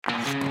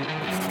Welcome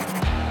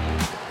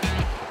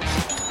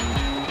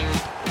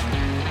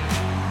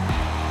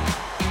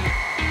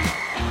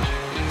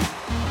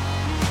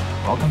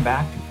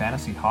back to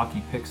Fantasy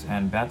Hockey Picks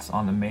and Bets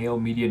on the Mayo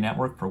Media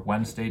Network for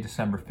Wednesday,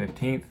 December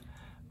 15th.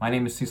 My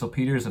name is Cecil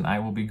Peters and I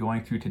will be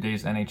going through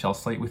today's NHL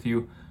slate with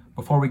you.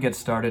 Before we get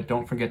started,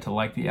 don't forget to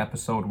like the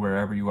episode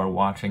wherever you are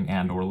watching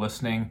and or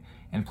listening.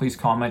 And please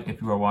comment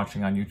if you are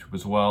watching on YouTube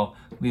as well.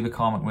 Leave a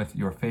comment with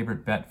your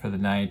favorite bet for the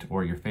night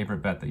or your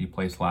favorite bet that you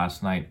placed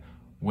last night.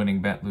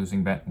 Winning bet,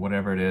 losing bet,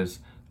 whatever it is.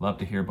 Love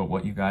to hear about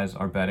what you guys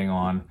are betting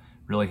on.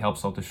 Really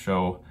helps out the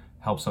show,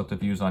 helps out the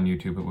views on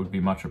YouTube. It would be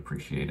much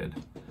appreciated.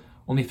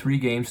 Only 3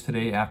 games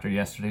today after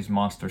yesterday's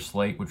monster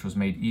slate, which was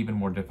made even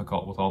more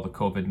difficult with all the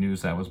COVID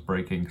news that was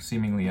breaking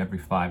seemingly every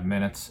 5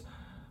 minutes.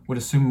 Would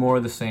assume more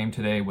of the same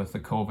today with the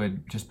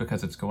COVID just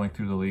because it's going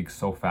through the league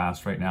so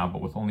fast right now,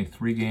 but with only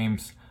 3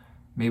 games,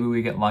 maybe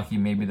we get lucky,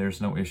 maybe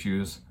there's no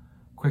issues.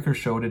 Quicker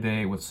show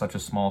today with such a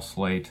small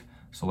slate,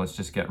 so let's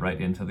just get right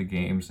into the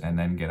games and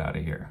then get out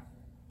of here.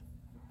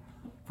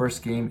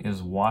 First game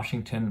is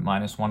Washington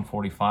minus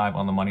 145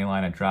 on the money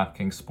line at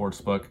DraftKings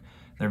Sportsbook.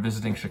 They're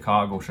visiting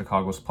Chicago.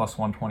 Chicago's plus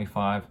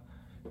 125.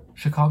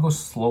 Chicago's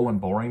slow and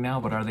boring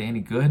now, but are they any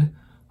good?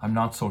 I'm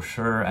not so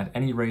sure. At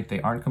any rate, they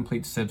aren't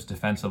complete sibs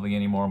defensively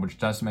anymore, which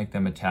does make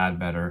them a tad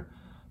better.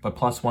 But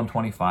plus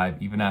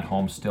 125, even at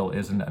home, still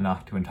isn't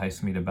enough to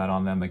entice me to bet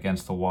on them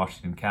against the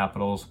Washington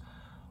Capitals.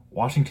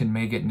 Washington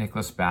may get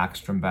Nicklas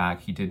Backstrom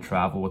back. He did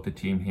travel with the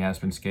team. He has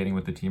been skating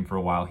with the team for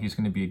a while. He's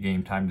going to be a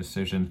game time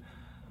decision.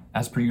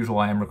 As per usual,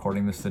 I am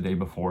recording this the day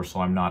before,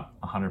 so I'm not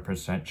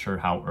 100% sure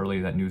how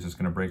early that news is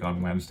going to break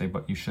on Wednesday,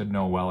 but you should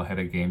know well ahead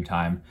of game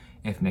time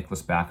if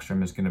Nicklas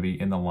Backstrom is going to be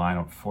in the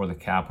lineup for the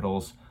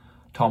Capitals.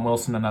 Tom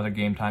Wilson, another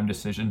game time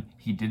decision.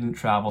 He didn't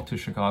travel to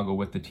Chicago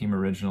with the team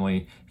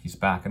originally. He's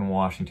back in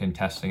Washington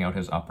testing out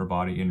his upper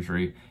body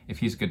injury. If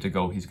he's good to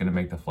go, he's going to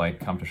make the flight,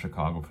 come to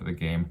Chicago for the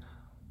game.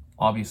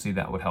 Obviously,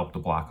 that would help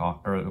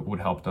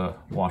the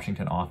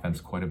Washington offense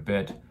quite a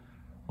bit.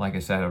 Like I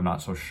said, I'm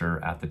not so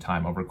sure at the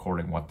time of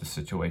recording what the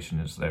situation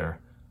is there.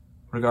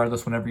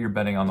 Regardless, whenever you're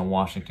betting on the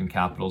Washington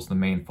Capitals, the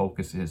main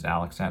focus is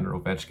Alexander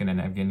Ovechkin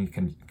and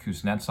Evgeny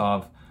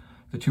Kuznetsov.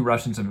 The 2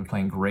 Russians have been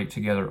playing great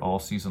together all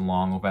season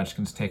long.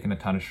 Ovechkin's taken a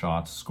ton of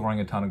shots, scoring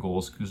a ton of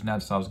goals.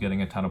 Kuznetsov's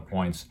getting a ton of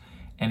points.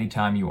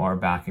 Anytime you are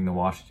backing the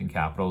Washington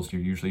Capitals,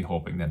 you're usually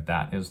hoping that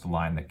that is the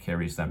line that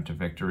carries them to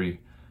victory.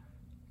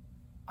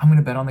 I'm going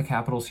to bet on the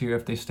Capitals here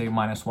if they stay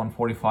minus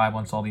 145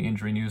 once all the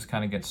injury news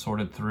kind of gets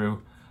sorted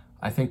through.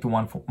 I think the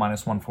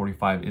minus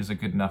 145 is a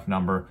good enough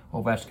number.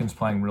 Ovechkin's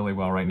playing really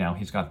well right now.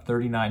 He's got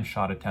 39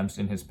 shot attempts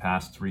in his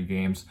past 3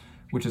 games,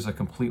 which is a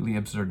completely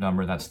absurd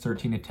number. That's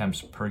 13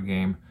 attempts per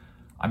game.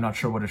 I'm not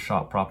sure what his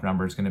shot prop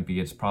number is going to be.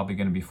 It's probably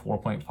going to be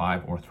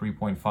 4.5 or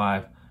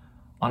 3.5.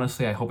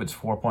 Honestly, I hope it's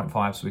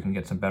 4.5 so we can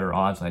get some better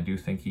odds. I do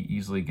think he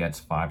easily gets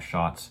 5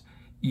 shots,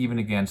 even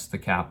against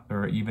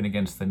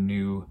the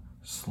new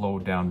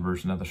slowed down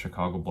version of the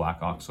Chicago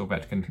Blackhawks. So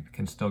Ovechkin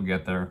can still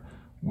get there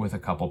with a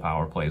couple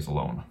power plays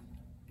alone.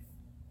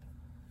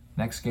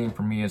 Next game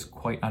for me is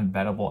quite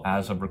unbettable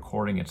as of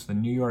recording. It's the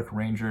New York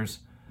Rangers.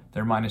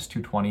 They're minus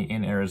 220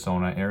 in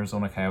Arizona.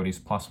 Arizona Coyotes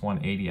plus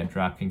 180 at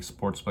DraftKings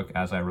Sportsbook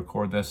as I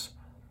record this.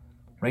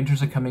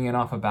 Rangers are coming in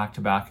off a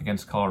back-to-back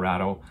against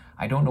Colorado.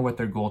 I don't know what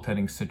their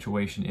goaltending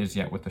situation is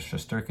yet with the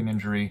Shesterkin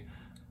injury.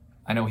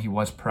 I know he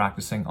was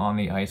practicing on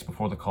the ice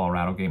before the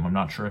Colorado game. I'm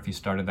not sure if he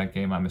started that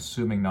game. I'm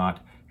assuming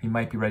not. He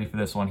might be ready for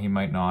this one. He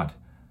might not.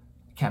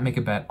 Can't make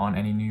a bet on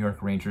any New York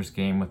Rangers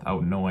game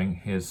without knowing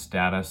his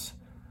status.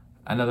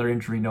 Another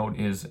injury note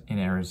is in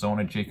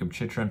Arizona, Jakob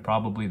Chychrun,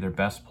 probably their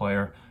best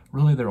player,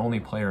 really their only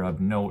player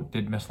of note,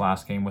 did miss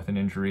last game with an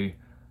injury.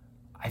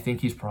 I think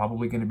he's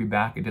probably going to be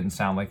back. It didn't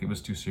sound like it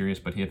was too serious,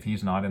 but if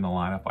he's not in the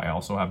lineup, I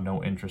also have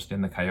no interest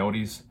in the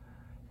Coyotes.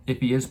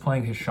 If he is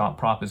playing, his shot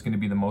prop is going to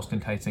be the most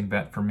enticing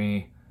bet for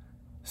me.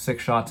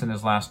 6 shots in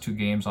his last 2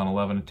 games on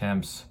 11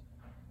 attempts.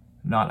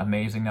 Not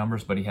amazing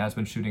numbers, but he has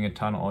been shooting a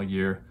ton all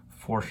year.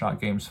 4-shot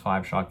games,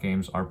 5-shot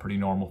games are pretty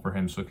normal for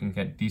him, so he can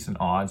get decent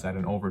odds at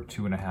an over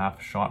 2.5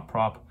 shot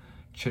prop.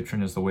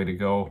 Chychrun is the way to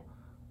go.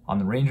 On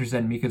the Rangers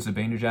end, Mika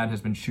Zibanejad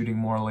has been shooting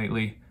more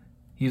lately.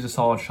 He's a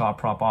solid shot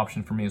prop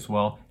option for me as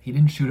well. He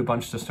didn't shoot a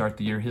bunch to start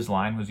the year. His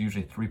line was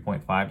usually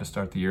 3.5 to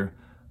start the year.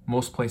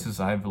 Most places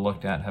I've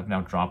looked at have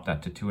now dropped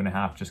that to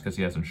 2.5 just because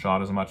he hasn't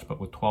shot as much,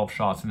 but with 12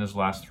 shots in his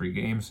last 3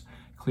 games,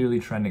 clearly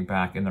trending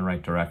back in the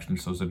right direction,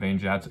 so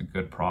Zibanejad's a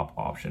good prop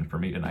option for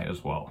me tonight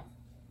as well.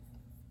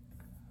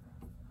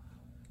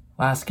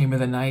 Last game of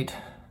the night,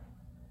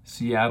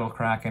 Seattle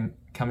Kraken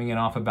coming in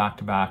off a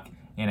back-to-back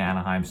in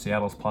Anaheim.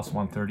 Seattle's plus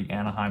 130,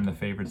 Anaheim the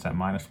favorites at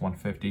minus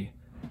 150.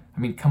 I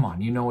mean, come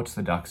on, you know it's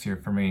the Ducks here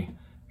for me.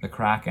 The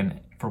Kraken,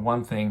 for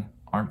one thing,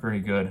 aren't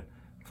very good.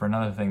 For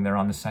another thing, they're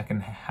on the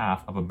second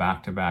half of a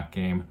back-to-back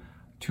game.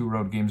 2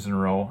 road games in a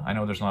row. I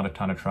know there's not a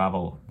ton of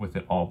travel with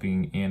it all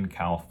being in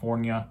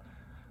California,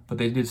 but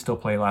they did still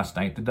play last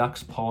night. The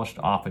Ducks polished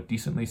off a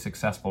decently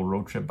successful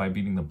road trip by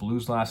beating the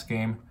Blues last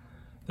game.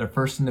 They're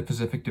first in the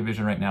Pacific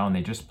Division right now, and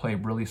they just play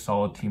really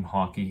solid team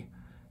hockey.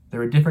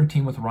 They're a different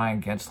team with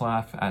Ryan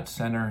Getzlaf at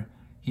center.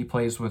 He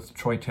plays with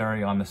Troy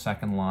Terry on the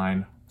second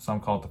line. Some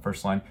call it the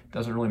first line.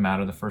 Doesn't really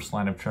matter. The first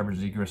line of Trevor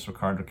Zegras,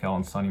 Rickard Rakell,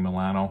 and Sonny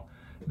Milano.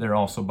 They're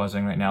also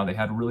buzzing right now. They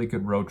had a really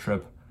good road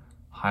trip.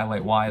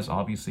 Highlight-wise,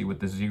 obviously, with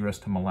the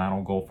Zegras to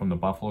Milano goal from the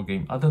Buffalo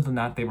game. Other than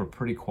that, they were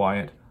pretty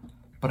quiet.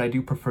 But I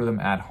do prefer them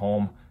at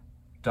home.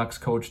 Ducks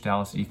coach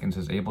Dallas Eakins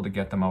is able to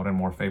get them out in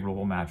more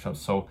favorable matchups.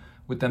 So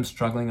with them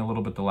struggling a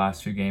little bit the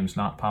last few games,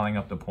 not piling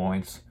up the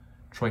points,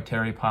 Troy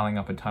Terry piling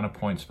up a ton of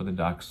points for the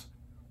Ducks,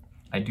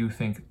 I do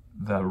think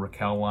the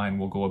Rakell line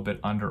will go a bit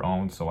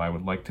under-owned, so I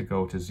would like to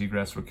go to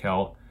Zegras,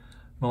 Rakell,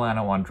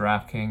 Milano on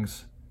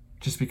DraftKings,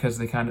 just because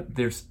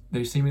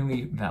they're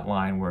seemingly that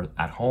line where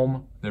at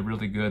home, they're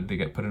really good. They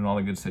get put in all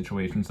the good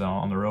situations.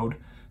 On the road,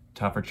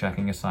 tougher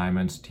checking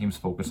assignments. Teams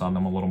focus on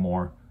them a little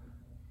more.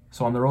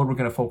 So on the road, we're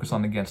going to focus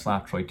on the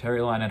Getzlaf Troy Terry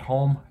line. At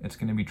home, it's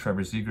going to be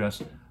Trevor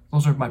Zegras.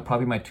 Those are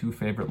probably my two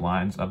favorite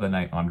lines of the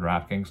night on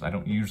DraftKings. I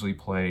don't usually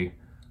play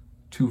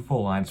two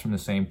full lines from the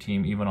same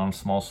team, even on a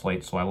small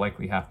slate, so I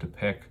likely have to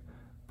pick.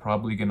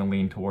 Probably going to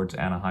lean towards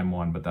Anaheim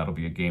 1, but that'll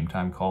be a game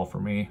time call for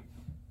me.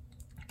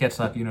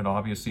 Getzlaf unit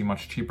obviously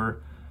much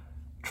cheaper.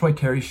 Troy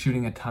Terry's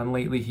shooting a ton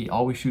lately. He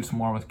always shoots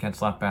more with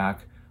Getzlaf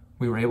back.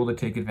 We were able to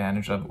take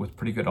advantage of it with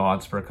pretty good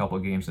odds for a couple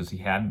of games as he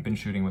hadn't been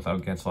shooting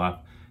without Getzlaf.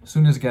 As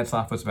soon as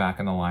Getzlaf was back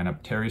in the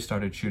lineup, Terry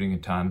started shooting a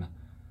ton.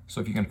 So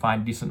if you can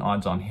find decent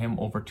odds on him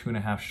over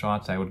 2.5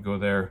 shots, I would go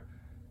there.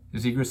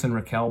 Zegras and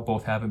Rakell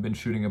both haven't been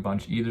shooting a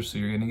bunch either, so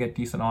you're going to get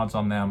decent odds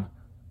on them.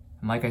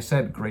 And like I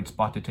said, great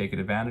spot to take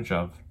advantage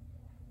of.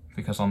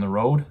 Because on the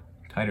road,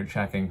 tighter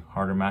checking,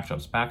 harder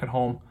matchups. Back at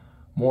home,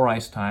 more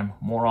ice time,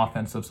 more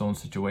offensive zone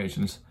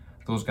situations.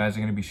 Those guys are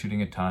going to be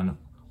shooting a ton.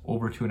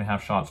 Over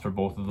 2.5 shots for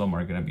both of them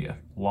are going to be a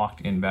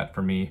locked-in bet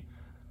for me,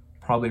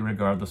 probably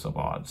regardless of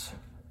odds.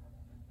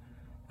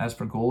 As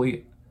for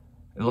goalie,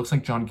 it looks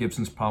like John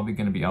Gibson's probably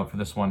going to be out for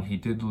this one. He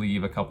did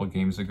leave a couple of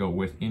games ago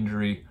with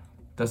injury.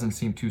 Doesn't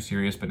seem too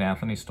serious, but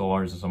Anthony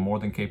Stolarz is a more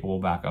than capable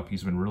backup.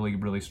 He's been really,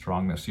 really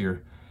strong this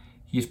year.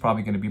 He's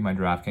probably going to be my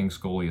DraftKings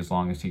goalie as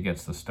long as he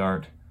gets the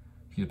start.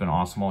 He's been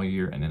awesome all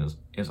year and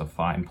is a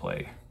fine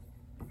play.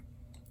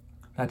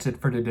 That's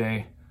it for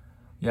today.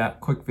 Yeah,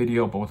 quick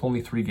video, but with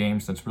only 3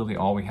 games, that's really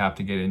all we have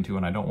to get into,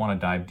 and I don't want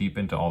to dive deep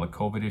into all the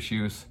COVID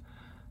issues.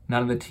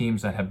 None of the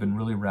teams that have been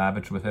really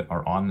ravaged with it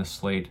are on the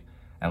slate,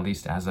 at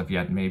least as of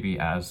yet. Maybe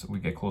as we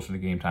get closer to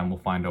game time, we'll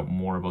find out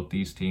more about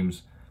these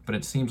teams, but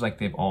it seems like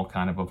they've all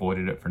kind of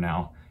avoided it for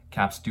now.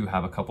 Caps do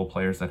have a couple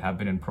players that have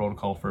been in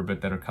protocol for a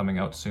bit that are coming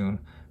out soon,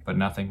 but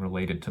nothing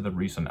related to the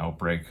recent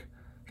outbreak.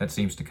 That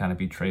seems to kind of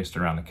be traced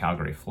around the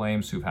Calgary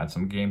Flames, who've had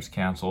some games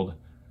canceled.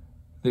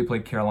 They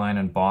played Carolina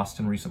and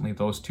Boston recently.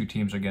 Those two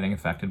teams are getting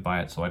affected by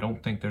it, so I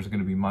don't think there's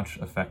going to be much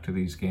effect to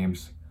these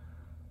games.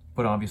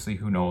 But obviously,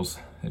 who knows?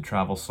 It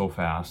travels so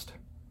fast.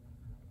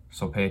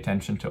 So pay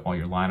attention to all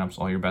your lineups,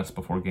 all your bets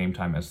before game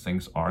time, as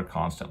things are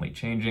constantly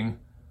changing.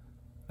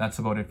 That's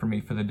about it for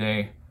me for the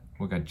day.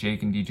 We've got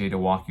Jake and DJ to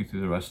walk you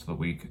through the rest of the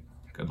week.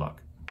 Good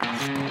luck.